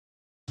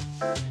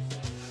Hi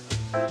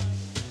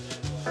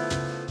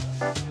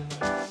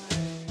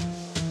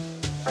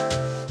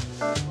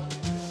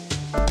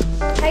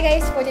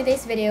guys, for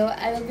today's video,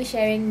 I will be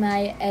sharing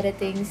my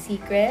editing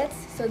secrets.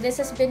 So this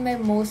has been my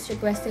most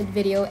requested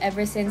video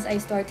ever since I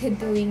started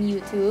doing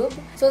YouTube.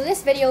 So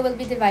this video will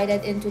be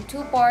divided into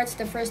two parts.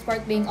 The first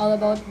part being all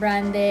about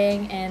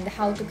branding and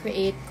how to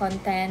create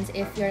content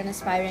if you're an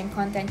aspiring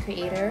content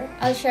creator.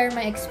 I'll share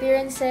my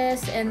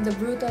experiences and the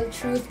brutal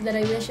truth that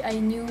I wish I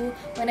knew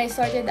when I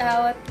started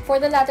out. For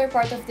the latter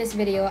part of this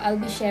video, I'll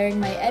be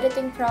sharing my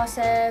editing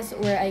process,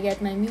 where I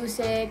get my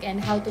music, and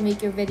how to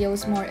make your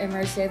videos more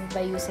immersive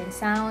by using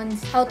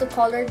sounds, how to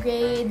color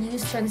grade,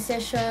 use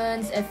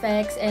transitions,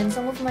 effects, and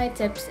some of my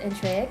tips and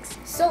tricks.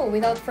 So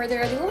without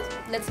further ado,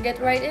 let's get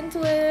right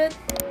into it.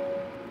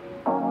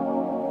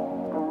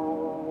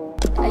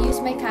 I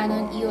use my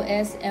Canon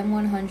EOS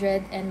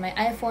M100 and my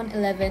iPhone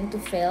 11 to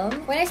film.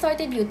 When I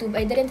started YouTube,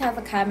 I didn't have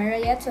a camera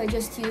yet, so I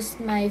just used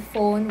my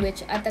phone,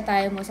 which at the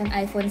time was an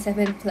iPhone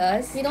 7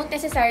 Plus. You don't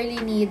necessarily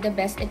need the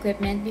best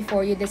equipment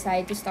before you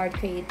decide to start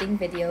creating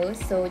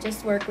videos, so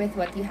just work with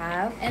what you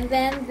have. And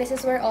then this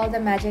is where all the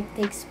magic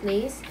takes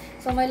place.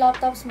 So my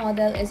laptop's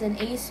model is an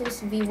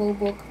Asus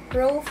VivoBook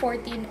Pro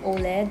 14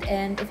 OLED,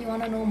 and if you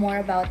want to know more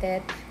about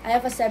it, I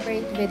have a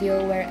separate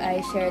video where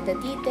I share the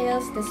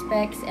details, the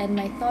specs, and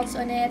my thoughts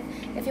on it.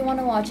 If you want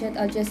to watch it,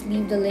 I'll just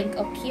leave the link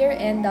up here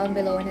and down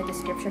below in the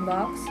description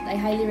box. I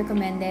highly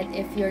recommend it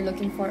if you're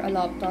looking for a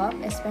laptop,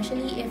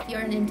 especially if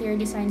you're an interior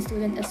design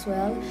student as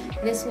well.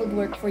 This would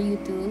work for you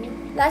too.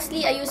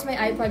 Lastly, I use my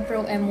iPad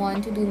Pro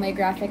M1 to do my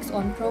graphics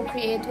on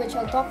Procreate, which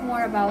I'll talk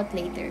more about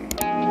later.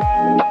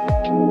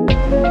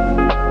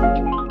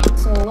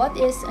 So what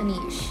is a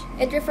niche?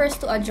 It refers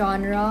to a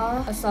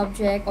genre, a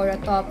subject, or a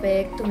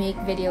topic to make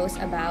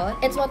videos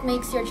about. It's what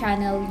makes your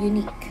channel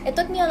unique. It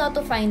took me a lot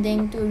of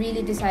finding to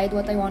really decide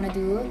what I want to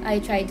do. I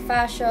tried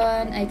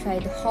fashion, I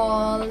tried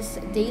hauls,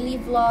 daily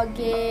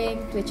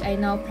vlogging, which I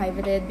now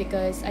privated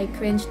because I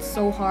cringed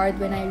so hard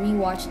when I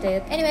rewatched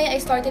it. Anyway, I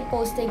started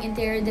posting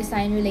interior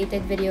design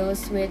related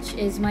videos, which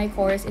is my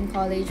course in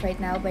college right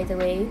now, by the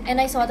way.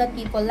 And I saw that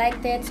people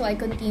liked it, so I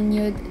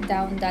continued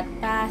down that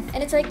path.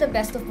 And it's like the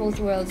best of both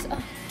worlds.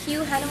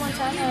 Cue Hannah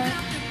Montana.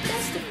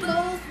 Best of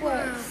both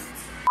worlds.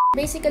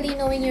 Basically,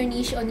 knowing your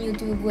niche on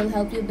YouTube will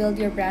help you build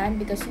your brand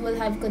because you will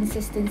have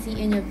consistency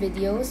in your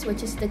videos,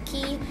 which is the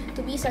key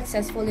to be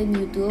successful in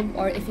YouTube,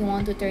 or if you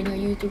want to turn your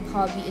YouTube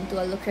hobby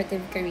into a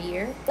lucrative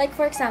career. Like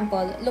for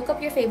example, look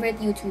up your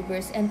favorite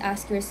YouTubers and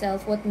ask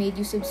yourself what made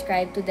you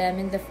subscribe to them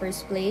in the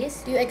first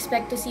place. Do you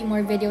expect to see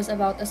more videos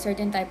about a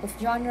certain type of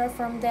genre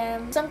from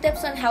them? Some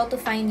tips on how to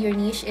find your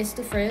niche is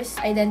to first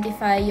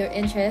identify your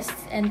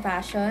interests and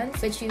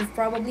passions, which you've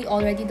probably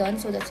already done,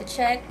 so that's a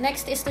check.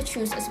 Next is to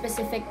choose a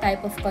specific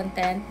type of content,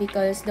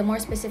 because the more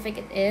specific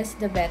it is,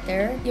 the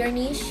better. Your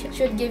niche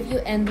should give you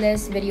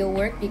endless video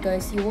work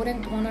because you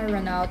wouldn't want to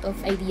run out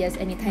of ideas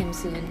anytime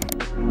soon.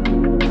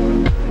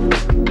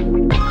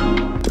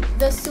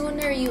 The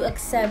sooner you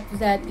accept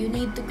that you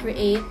need to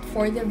create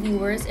for the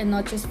viewers and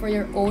not just for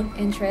your own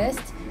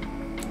interest,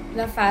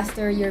 the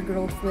faster your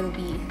growth will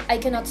be. I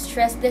cannot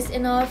stress this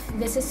enough.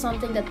 This is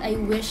something that I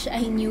wish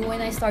I knew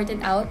when I started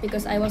out,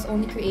 because I was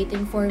only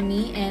creating for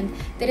me and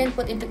didn't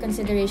put into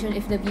consideration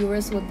if the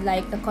viewers would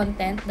like the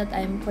content that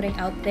I'm putting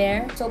out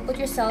there. So put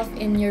yourself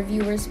in your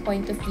viewers'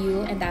 point of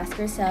view and ask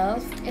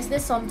yourself, is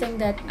this something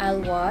that I'll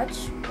watch?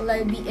 Will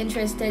I be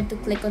interested to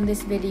click on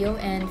this video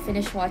and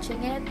finish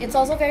watching it? It's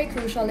also very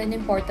crucial and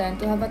important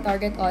to have a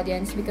target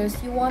audience,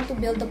 because you want to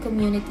build a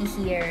community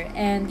here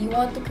and you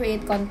want to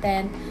create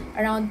content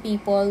around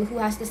people who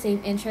has the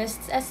same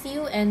interests as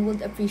you and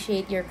would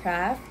appreciate your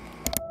craft.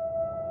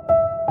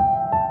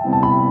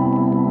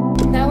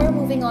 Now we're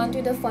moving on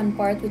to the fun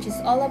part, which is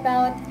all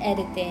about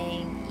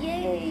editing.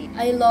 Yay!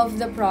 I love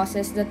the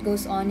process that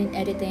goes on in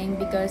editing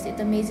because it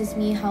amazes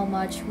me how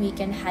much we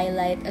can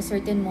highlight a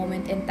certain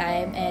moment in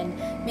time and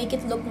make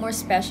it look more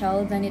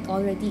special than it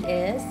already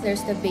is.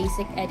 There's the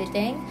basic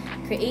editing,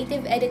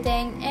 creative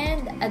editing,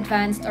 and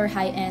advanced or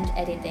high-end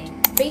editing.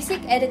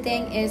 Basic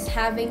editing is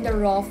having the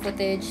raw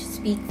footage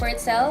speak for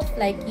itself,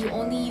 like you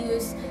only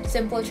use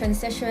simple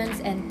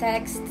transitions and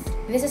texts.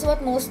 This is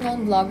what most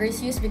known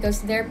bloggers use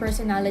because their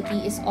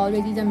personality is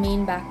already the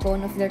main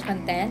backbone of their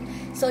content.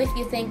 So if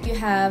you think you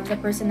have the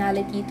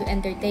personality to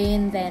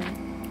entertain, then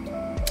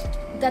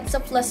that's a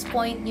plus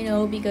point, you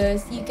know,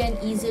 because you can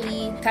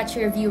easily catch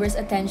your viewers'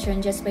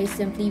 attention just by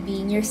simply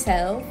being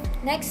yourself.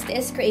 Next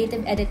is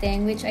creative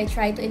editing, which I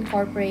try to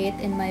incorporate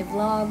in my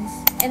vlogs.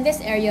 In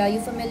this area, you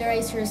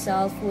familiarize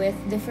yourself with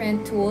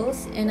different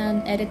tools in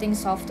an editing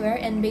software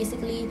and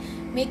basically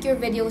make your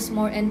videos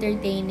more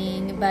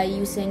entertaining by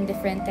using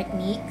different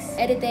techniques.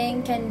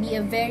 Editing can be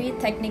a very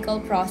technical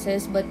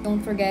process, but don't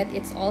forget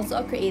it's also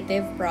a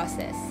creative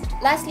process.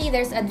 Lastly,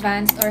 there's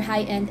advanced or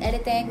high-end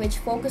editing, which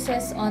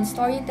focuses on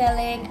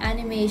storytelling,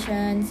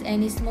 animations,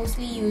 and is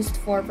mostly used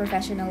for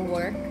professional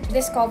work.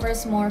 This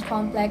covers more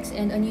complex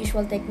and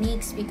unusual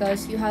techniques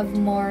because you have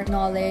more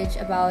knowledge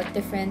about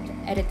different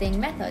editing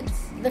methods.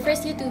 The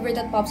first YouTuber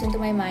that pops into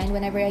my mind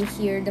whenever I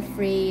hear the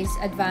phrase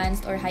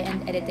advanced or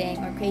high-end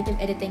editing or creative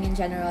editing in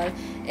general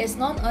is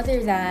none other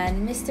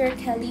than Mr.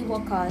 Kelly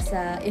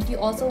Wakasa. If you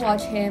also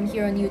watch him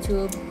here on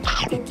YouTube,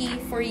 cookie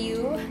for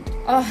you.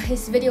 Oh,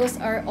 his videos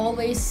are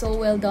always so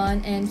well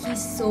done and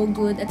he's so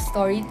good at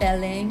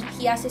storytelling.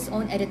 He has his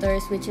own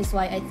editors, which is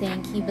why I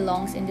think he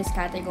belongs in this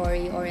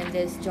category or in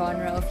this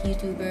genre of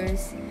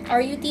YouTubers.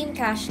 Are you Team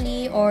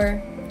Cashley or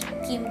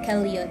Team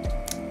Kellyot?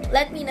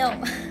 Let me know.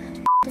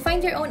 To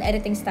find your own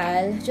editing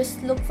style,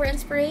 just look for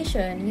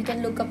inspiration. You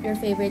can look up your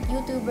favorite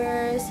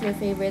YouTubers, your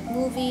favorite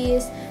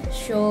movies,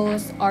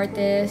 shows,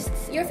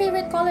 artists. Your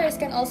favorite colors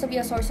can also be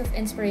a source of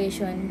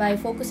inspiration by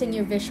focusing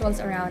your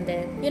visuals around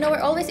it. You know, we're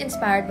always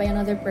inspired by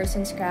another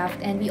person's craft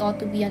and we ought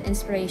to be an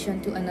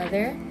inspiration to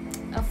another.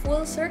 A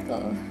full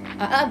circle.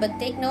 But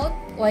take note,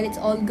 while it's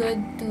all good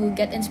to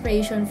get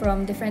inspiration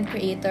from different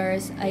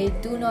creators, I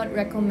do not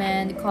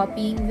recommend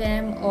copying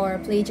them or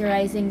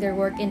plagiarizing their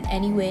work in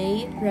any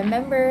way.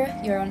 Remember,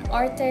 you're an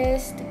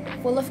artist,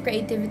 full of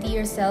creativity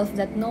yourself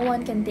that no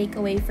one can take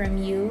away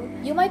from you.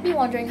 You might be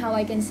wondering how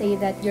I can say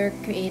that you're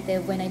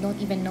creative when I don't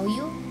even know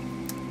you.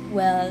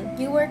 Well,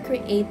 you were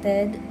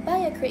created by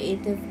a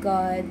creative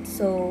God,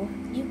 so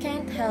you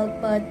can't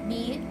help but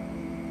be,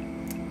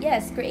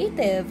 yes,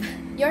 creative.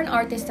 You're an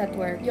artist at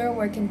work. You're a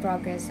work in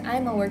progress.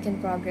 I'm a work in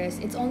progress.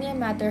 It's only a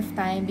matter of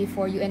time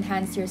before you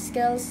enhance your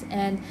skills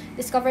and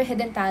discover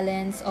hidden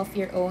talents of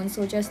your own.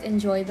 So just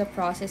enjoy the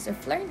process of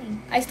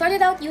learning. I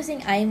started out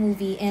using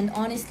iMovie and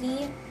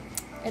honestly,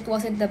 it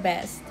wasn't the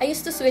best. I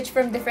used to switch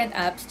from different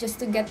apps just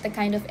to get the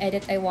kind of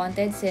edit I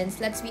wanted since,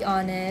 let's be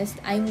honest,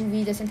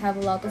 iMovie doesn't have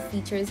a lot of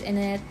features in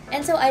it.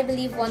 And so I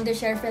believe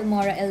Wondershare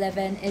Flmora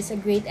 11 is a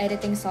great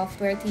editing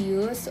software to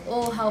use.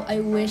 Oh, how I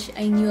wish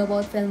I knew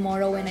about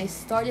Filmora when I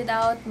started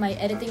out. My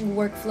editing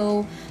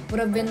workflow would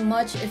have been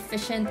much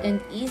efficient and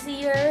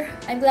easier.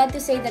 I'm glad to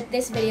say that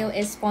this video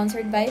is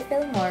sponsored by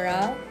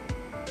Filmora.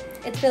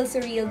 It feels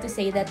surreal to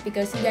say that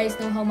because you guys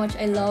know how much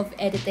I love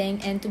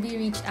editing, and to be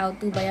reached out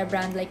to by a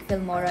brand like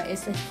Filmora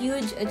is a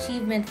huge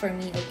achievement for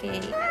me,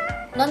 okay?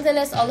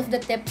 Nonetheless, all of the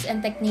tips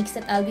and techniques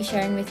that I'll be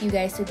sharing with you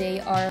guys today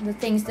are the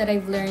things that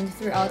I've learned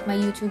throughout my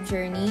YouTube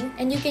journey.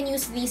 And you can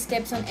use these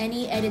tips on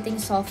any editing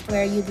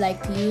software you'd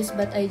like to use,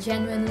 but I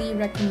genuinely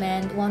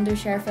recommend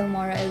Wondershare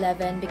Flmora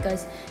 11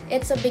 because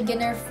it's a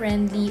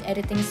beginner-friendly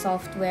editing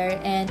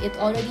software and it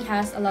already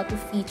has a lot of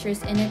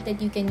features in it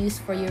that you can use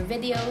for your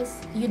videos.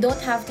 You don't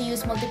have to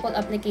use multiple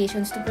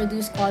applications to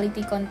produce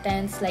quality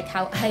contents like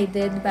how I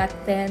did back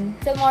then.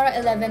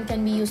 Filmora 11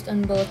 can be used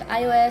on both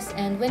iOS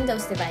and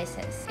Windows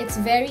devices.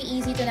 It's very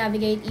easy to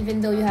navigate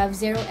even though you have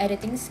zero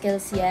editing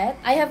skills yet.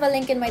 I have a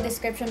link in my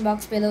description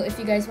box below if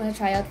you guys want to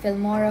try out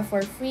Filmora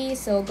for free,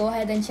 so go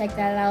ahead and check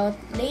that out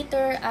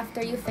later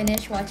after you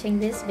finish watching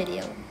this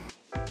video.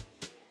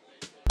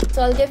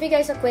 So I'll give you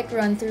guys a quick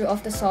run through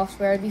of the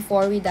software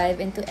before we dive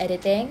into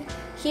editing.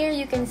 Here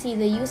you can see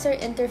the user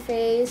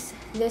interface.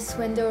 This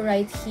window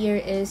right here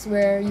is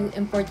where you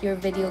import your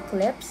video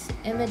clips,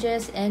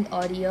 images, and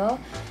audio.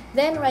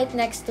 Then right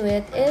next to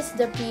it is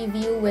the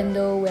preview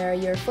window where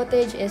your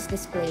footage is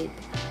displayed.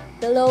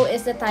 Below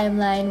is the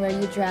timeline where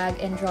you drag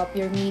and drop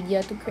your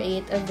media to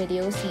create a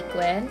video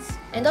sequence.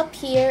 And up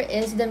here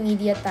is the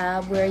media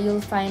tab where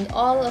you'll find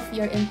all of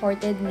your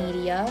imported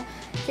media.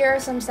 Here are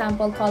some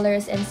sample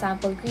colors and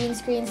sample green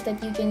screens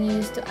that you can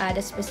use to add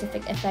a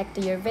specific effect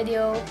to your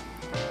video.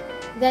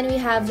 Then we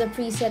have the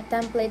preset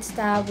templates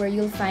tab where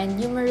you'll find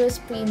numerous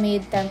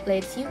pre-made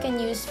templates you can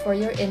use for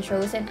your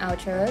intros and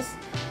outros.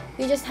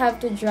 You just have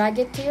to drag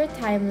it to your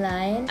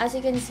timeline. As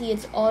you can see,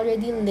 it's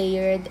already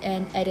layered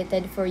and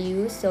edited for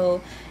you.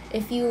 So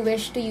if you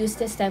wish to use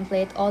this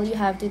template, all you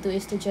have to do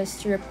is to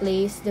just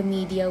replace the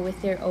media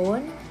with your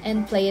own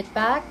and play it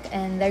back,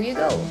 and there you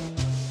go.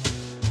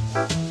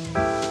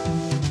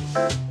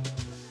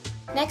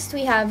 Next,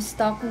 we have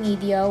stock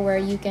media where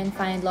you can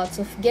find lots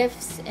of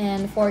GIFs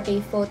and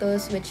 4K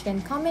photos which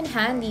can come in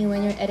handy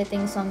when you're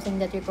editing something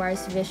that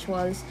requires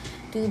visuals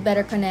to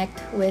better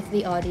connect with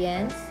the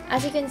audience.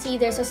 As you can see,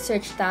 there's a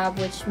search tab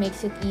which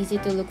makes it easy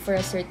to look for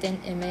a certain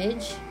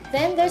image.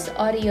 Then there's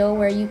audio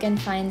where you can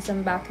find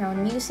some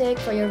background music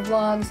for your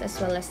vlogs as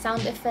well as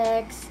sound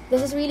effects.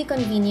 This is really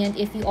convenient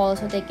if you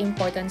also take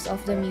importance of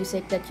the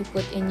music that you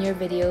put in your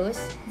videos.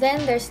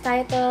 Then there's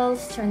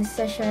titles,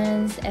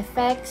 transitions,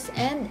 effects,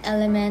 and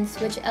elements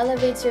which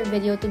elevates your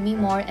video to be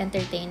more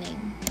entertaining.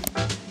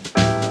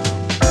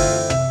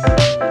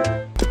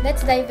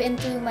 Let's dive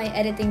into my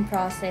editing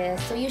process.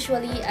 So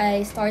usually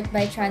I start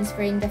by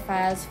transferring the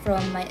files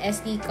from my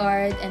SD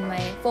card and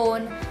my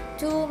phone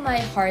to my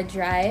hard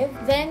drive,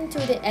 then to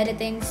the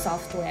editing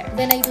software.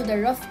 Then I do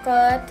the rough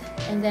cut,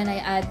 and then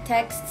I add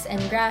texts and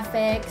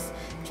graphics,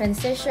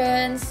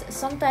 transitions,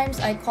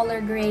 sometimes I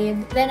color grade,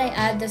 then I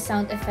add the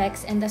sound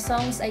effects and the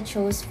songs I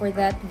chose for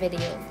that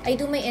video. I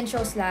do my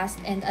intros last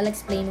and I'll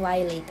explain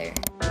why later.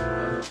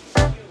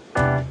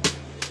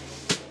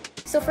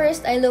 So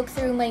first, I look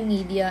through my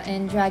media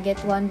and drag it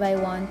one by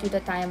one to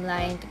the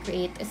timeline to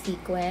create a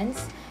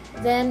sequence.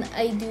 Then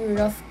I do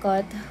rough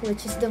cut,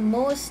 which is the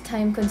most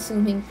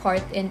time-consuming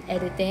part in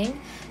editing.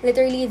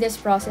 Literally, this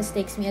process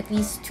takes me at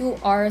least 2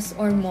 hours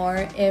or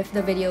more if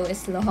the video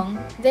is long.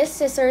 This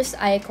scissors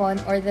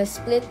icon or the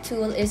split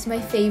tool is my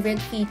favorite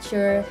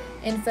feature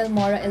in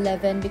Filmora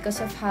 11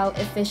 because of how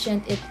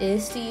efficient it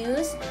is to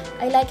use.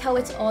 I like how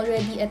it's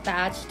already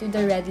attached to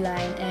the red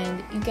line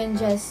and you can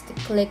just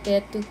click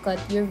it to cut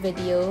your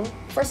video.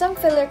 For some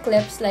filler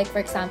clips, like for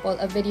example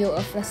a video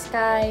of the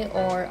sky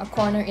or a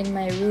corner in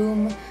my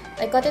room,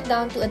 I cut it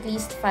down to at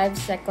least 5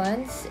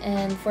 seconds,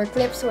 and for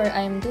clips where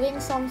I'm doing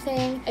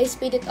something, I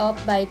speed it up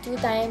by 2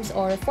 times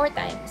or 4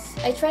 times.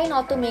 I try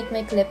not to make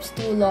my clips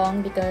too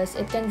long because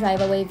it can drive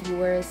away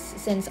viewers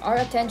since our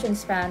attention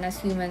span as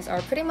humans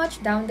are pretty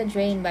much down the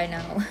drain by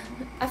now.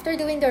 After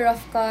doing the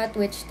rough cut,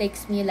 which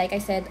takes me, like I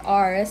said,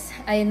 hours,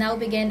 I now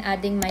begin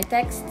adding my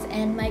texts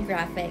and my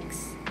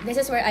graphics. This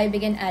is where I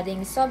begin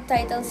adding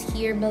subtitles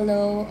here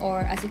below, or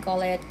as you call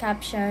it,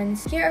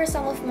 captions. Here are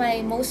some of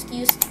my most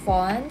used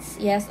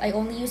fonts. Yes, I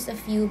only used a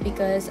few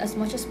because as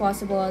much as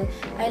possible,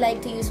 I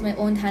like to use my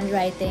own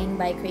handwriting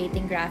by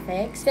creating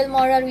graphics.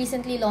 Filmora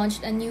recently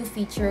launched a new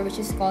feature which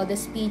is called the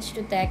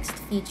speech-to-text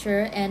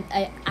feature, and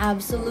I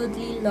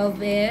absolutely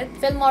love it.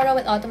 Filmora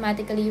will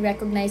automatically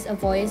recognize a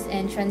voice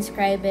and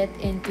transcribe it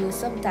into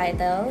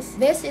subtitles.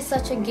 This is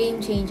such a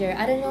game changer.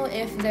 I don't know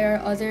if there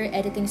are other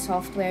editing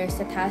softwares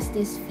that has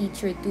this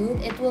feature too.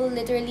 It will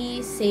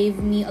literally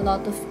save me a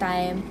lot of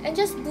time and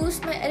just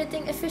boost my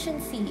editing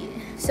efficiency.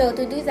 So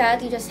to do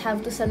that, you just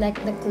have to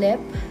select the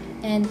clip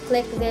and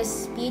click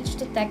this speech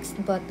to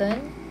text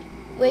button.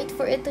 Wait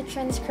for it to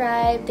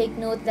transcribe. Take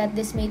note that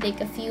this may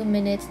take a few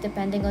minutes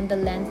depending on the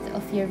length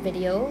of your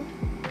video.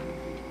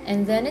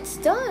 And then it's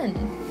done.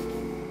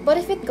 But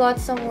if it got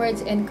some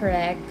words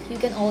incorrect, you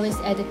can always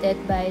edit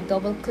it by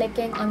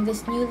double-clicking on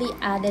this newly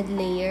added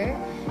layer.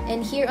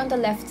 And here on the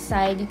left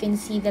side, you can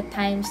see the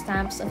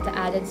timestamps of the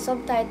added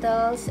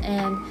subtitles,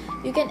 and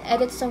you can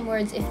edit some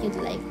words if you'd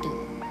like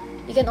to.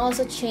 You can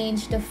also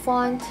change the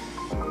font,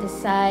 the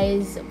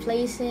size,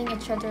 placing,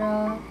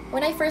 etc.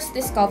 When I first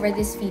discovered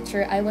this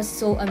feature, I was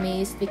so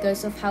amazed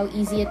because of how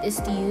easy it is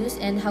to use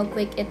and how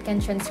quick it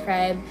can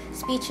transcribe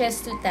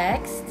speeches to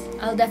text.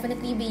 I'll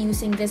definitely be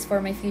using this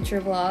for my future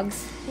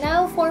vlogs.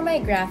 Now for my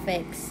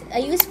graphics. I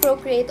use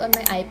Procreate on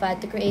my iPad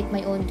to create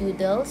my own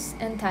doodles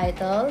and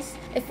titles.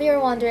 If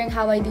you're wondering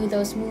how I do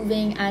those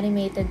moving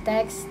animated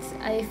texts,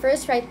 I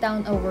first write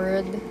down a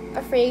word,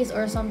 a phrase,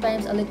 or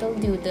sometimes a little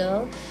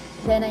doodle.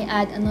 Then I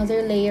add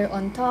another layer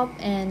on top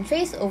and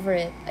trace over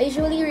it. I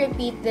usually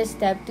repeat this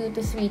step 2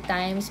 to 3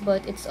 times,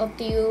 but it's up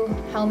to you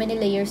how many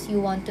layers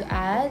you want to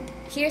add.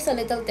 Here's a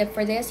little tip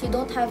for this. You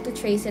don't have to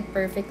trace it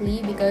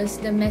perfectly because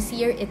the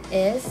messier it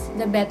is,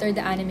 the better the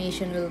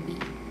animation will be.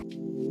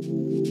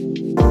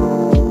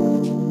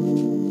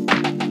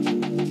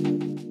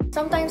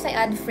 Sometimes I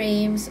add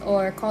frames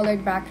or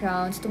colored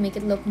backgrounds to make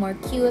it look more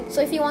cute.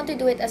 So if you want to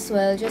do it as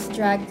well, just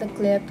drag the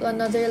clip to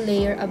another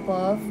layer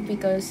above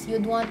because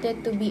you'd want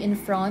it to be in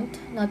front,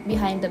 not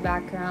behind the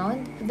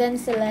background. Then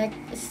select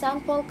a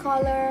sample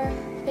color,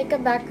 pick a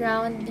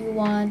background you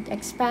want,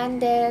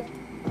 expand it.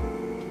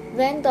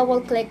 Then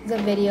double-click the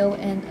video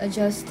and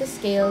adjust the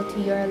scale to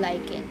your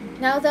liking.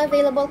 Now the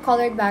available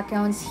colored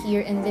backgrounds here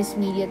in this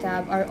media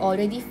tab are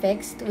already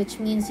fixed, which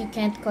means you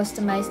can't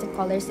customize the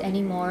colors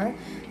anymore.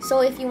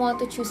 So if you want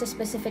to choose a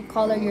specific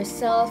color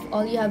yourself,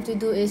 all you have to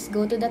do is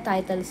go to the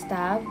titles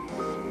tab,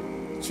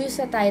 choose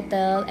a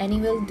title, any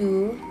will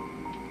do,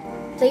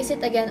 place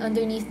it again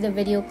underneath the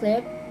video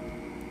clip,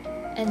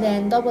 and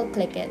then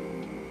double-click it.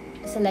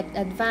 Select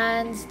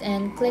advanced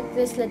and click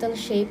this little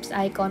shapes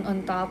icon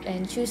on top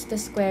and choose the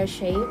square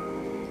shape.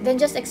 Then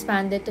just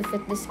expand it to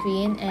fit the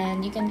screen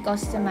and you can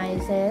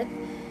customize it,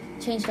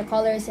 change the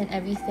colors and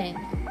everything.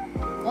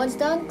 Once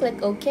done,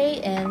 click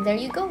OK and there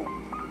you go.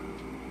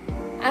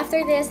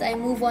 After this, I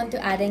move on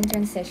to adding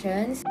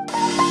transitions.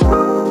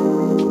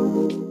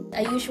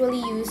 I usually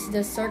use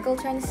the circle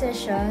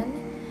transition,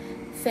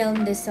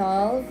 film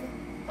dissolve,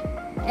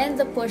 and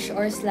the push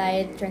or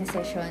slide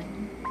transition.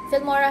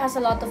 Filmora has a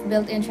lot of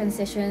built-in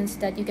transitions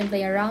that you can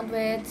play around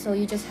with, so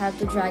you just have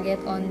to drag it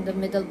on the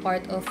middle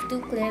part of 2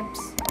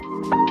 clips.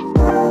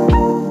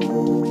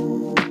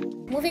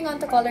 Moving on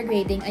to color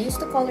grading, I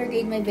used to color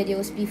grade my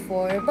videos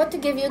before, but to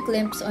give you a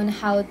glimpse on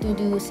how to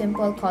do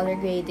simple color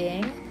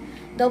grading,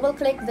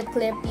 double-click the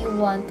clip you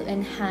want to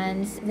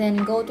enhance,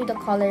 then go to the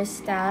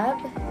Colors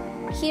tab.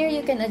 Here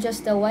you can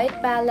adjust the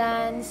white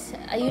balance.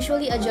 I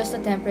usually adjust the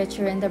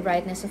temperature and the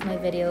brightness of my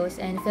videos,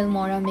 and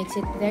Filmora makes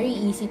it very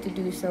easy to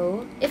do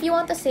so. If you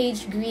want a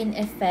sage green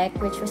effect,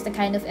 which was the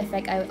kind of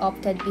effect I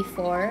opted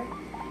before,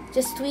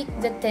 just tweak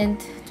the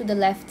tint to the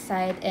left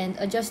side and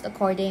adjust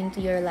according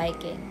to your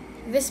liking.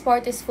 This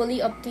part is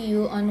fully up to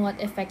you on what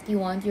effect you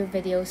want your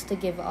videos to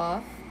give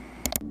off.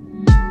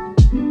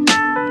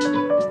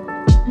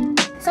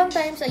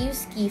 Sometimes Sometimes I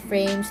use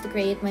keyframes to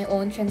create my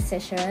own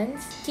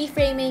transitions.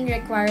 Keyframing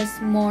requires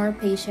more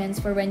patience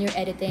for when you're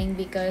editing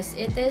because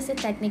it is a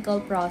technical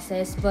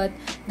process, but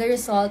the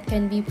result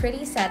can be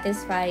pretty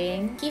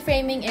satisfying.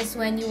 Keyframing is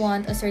when you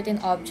want a certain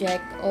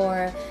object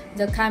or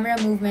the camera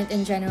movement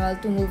in general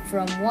to move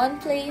from one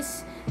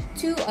place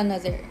to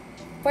another.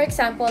 For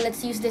example,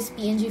 let's use this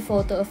PNG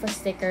photo of a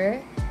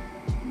sticker.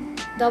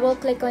 Double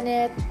click on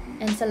it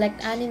and select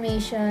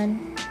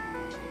animation.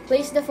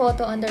 Place the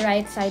photo on the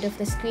right side of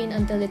the screen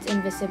until it's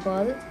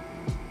invisible.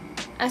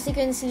 As you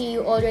can see,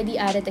 you already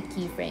added a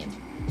keyframe.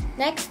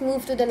 Next,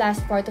 move to the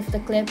last part of the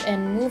clip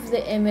and move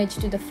the image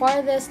to the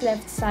farthest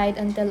left side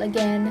until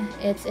again,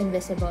 it's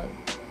invisible.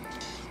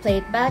 Play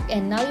it back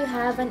and now you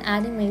have an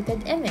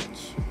animated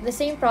image. The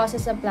same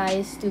process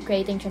applies to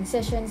creating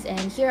transitions, and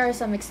here are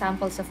some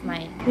examples of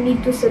mine. We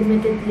need to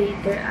submit it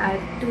later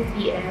at 2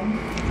 p.m.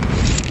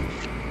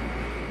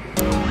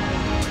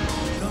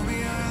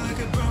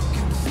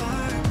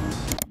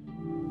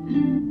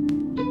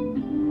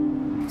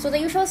 So the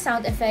usual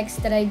sound effects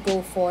that I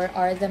go for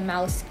are the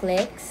mouse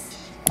clicks,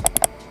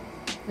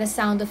 the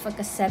sound of a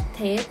cassette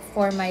tape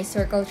for my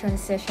circle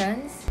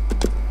transitions,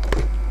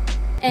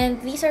 and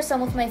these are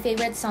some of my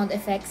favorite sound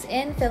effects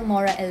in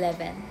Filmora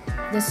 11.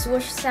 The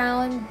swoosh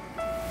sound,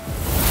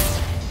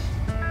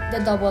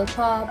 the double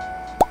pop,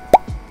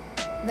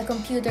 the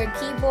computer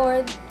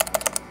keyboard,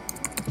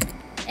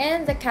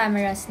 and the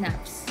camera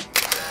snaps.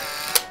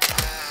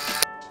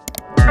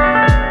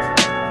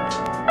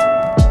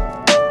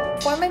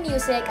 For my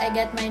music, I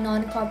get my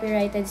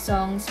non-copyrighted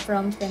songs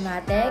from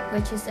Thematic,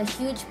 which is a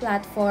huge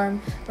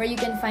platform where you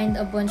can find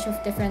a bunch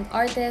of different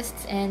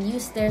artists and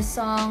use their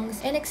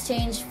songs in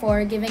exchange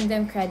for giving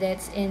them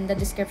credits in the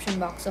description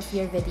box of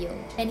your video.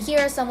 And here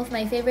are some of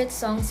my favorite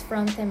songs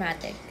from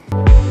Thematic.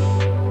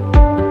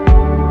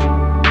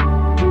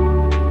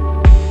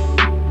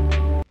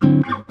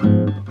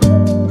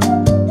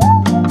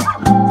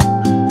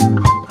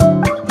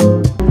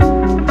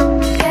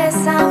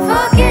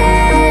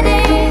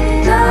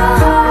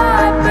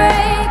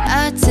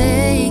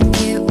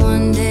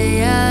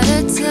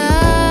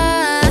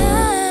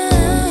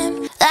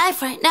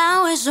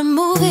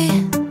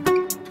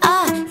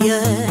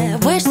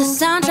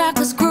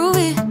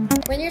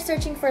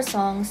 Searching for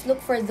songs,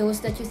 look for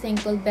those that you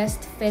think will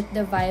best fit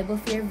the vibe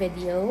of your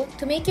video.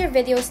 To make your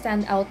video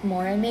stand out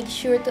more, make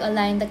sure to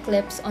align the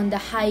clips on the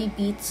high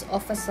beats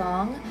of a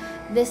song.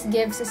 This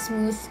gives a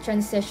smooth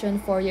transition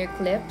for your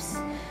clips.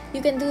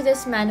 You can do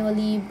this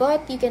manually,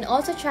 but you can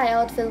also try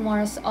out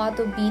Filmora's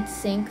Auto Beat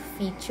Sync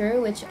feature,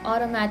 which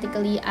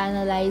automatically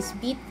analyzes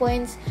beat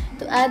points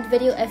to add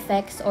video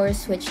effects or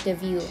switch the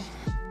view.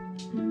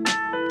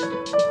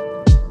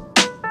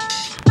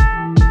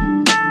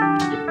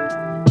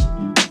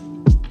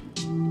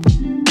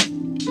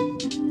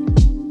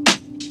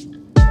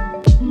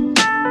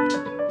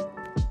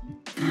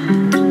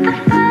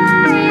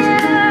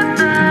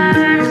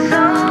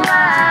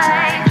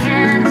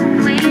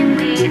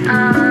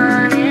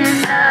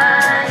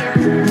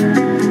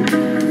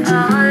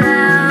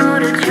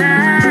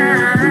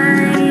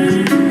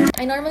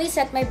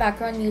 Set my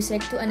background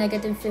music to a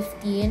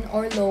 -15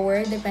 or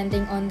lower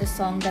depending on the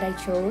song that I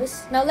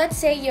chose. Now let's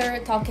say you're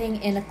talking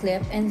in a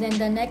clip and then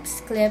the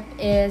next clip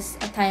is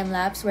a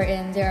time-lapse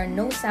wherein there are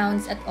no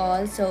sounds at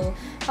all. So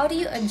how do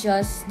you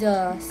adjust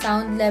the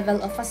sound level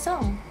of a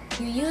song?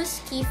 You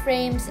use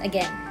keyframes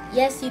again.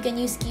 Yes, you can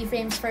use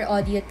keyframes for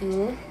audio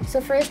too. So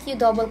first you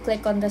double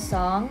click on the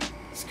song.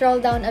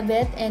 Scroll down a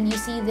bit and you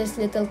see this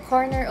little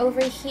corner over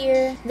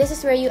here. This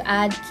is where you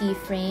add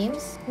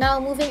keyframes.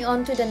 Now moving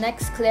on to the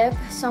next clip,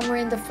 somewhere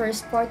in the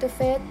first part of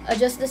it,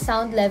 adjust the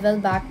sound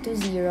level back to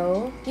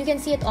 0. You can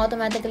see it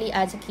automatically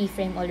adds a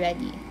keyframe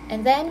already.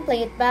 And then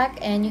play it back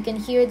and you can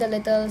hear the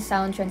little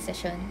sound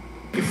transition.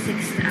 The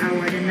 6th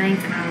hour, the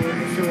 9th hour.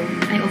 So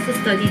I also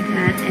studied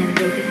that and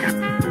wrote it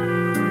down.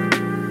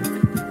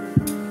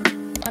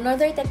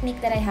 Another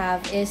technique that I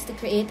have is to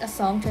create a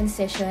song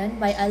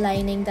transition by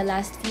aligning the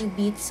last few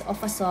beats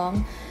of a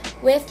song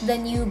with the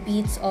new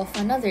beats of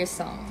another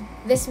song.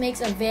 This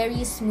makes a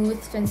very smooth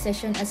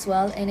transition as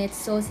well, and it's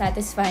so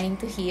satisfying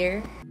to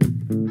hear.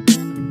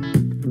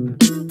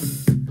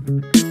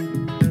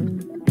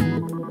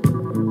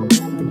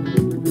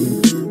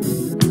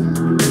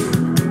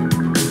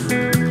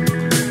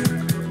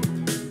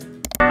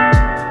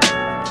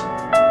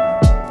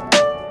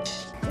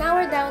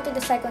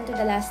 Second to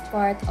the last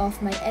part of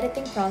my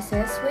editing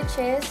process, which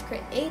is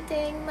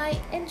creating my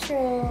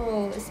intro.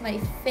 It's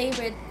my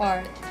favorite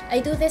part. I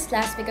do this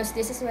last because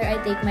this is where I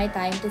take my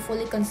time to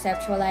fully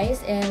conceptualize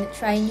and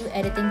try new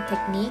editing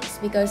techniques,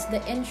 because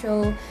the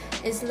intro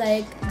is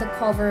like the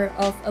cover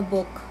of a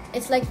book.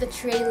 It's like the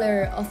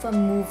trailer of a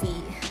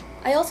movie.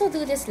 I also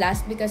do this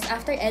last because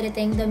after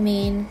editing the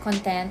main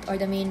content or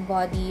the main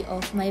body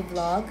of my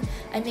vlog,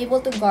 I'm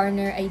able to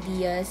garner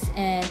ideas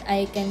and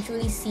I can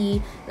truly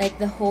see like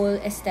the whole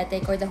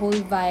aesthetic or the whole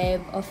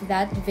vibe of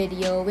that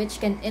video, which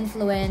can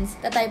influence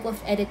the type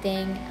of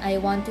editing I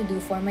want to do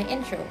for my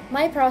intro.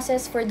 My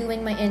process for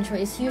doing my intro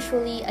is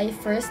usually I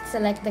first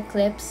select the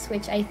clips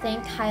which I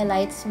think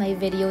highlights my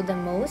video the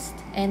most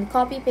and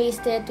copy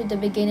paste it to the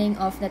beginning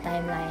of the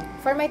timeline.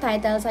 For my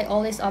titles, I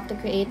always opt to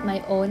create my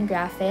own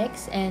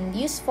graphics and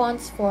use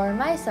fonts for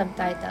my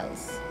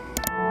subtitles.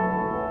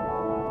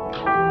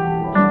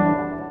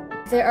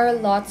 There are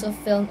lots of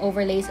film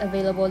overlays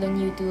available on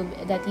YouTube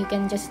that you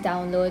can just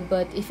download,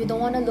 but if you don't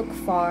want to look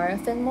far,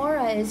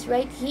 Filmora is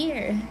right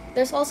here.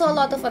 There's also a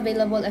lot of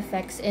available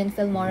effects in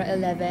Filmora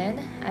 11.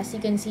 As you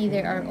can see,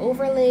 there are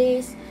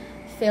overlays,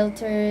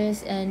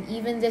 filters, and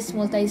even this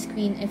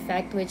multi-screen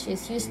effect which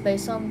is used by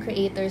some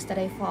creators that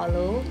I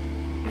follow.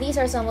 These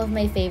are some of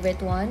my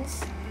favorite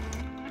ones.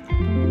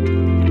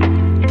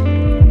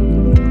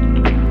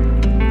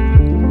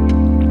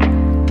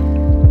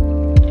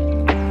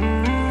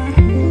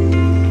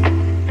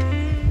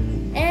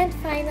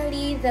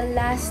 The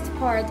last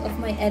part of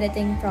my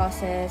editing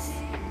process,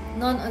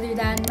 none other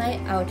than my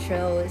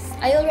outros.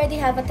 I already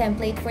have a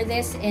template for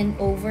this in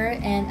Over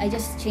and I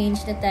just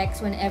change the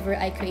text whenever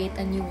I create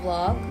a new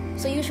vlog.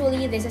 So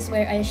usually this is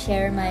where I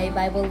share my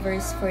Bible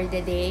verse for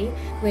the day,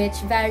 which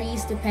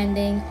varies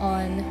depending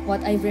on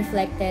what I've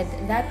reflected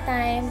that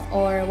time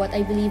or what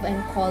I believe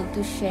I'm called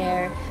to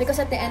share. Because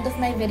at the end of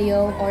my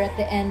video, or at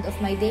the end of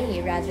my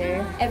day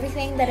rather,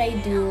 everything that I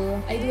do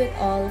it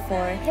all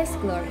for His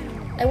glory.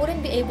 I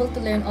wouldn't be able to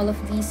learn all of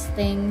these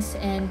things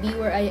and be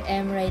where I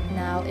am right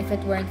now if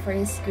it weren't for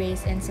His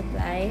grace and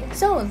supply.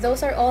 So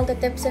those are all the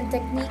tips and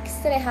techniques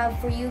that I have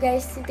for you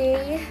guys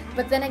today.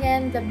 But then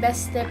again, the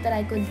best tip that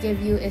I could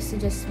give you is to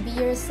just be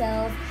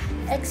yourself,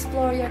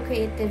 explore your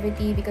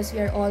creativity because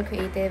we are all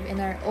creative in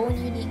our own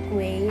unique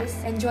ways.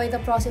 Enjoy the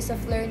process of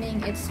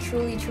learning. It's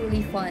truly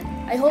fun.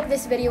 I hope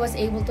this video was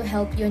able to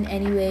help you in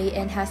any way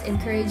and has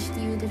encouraged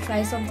you to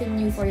try something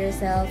new for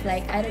yourself,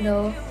 like, I don't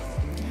know,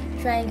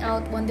 trying out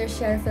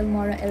Wondershare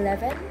Flmora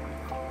 11,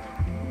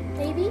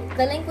 maybe?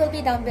 The link will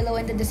be down below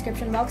in the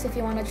description box if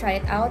you want to try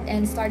it out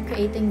and start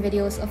creating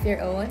videos of your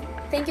own.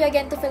 Thank you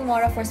again to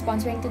Filmora for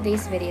sponsoring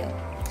today's video.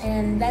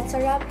 And that's a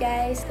wrap,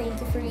 guys. Thank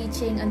you for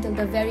reaching until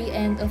the very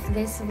end of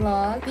this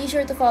vlog. Be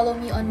sure to follow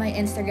me on my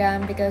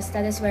Instagram because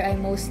that is where I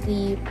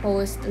mostly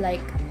post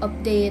like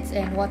updates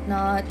and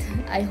whatnot.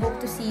 I hope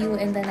to see you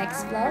in the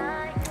next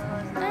vlog.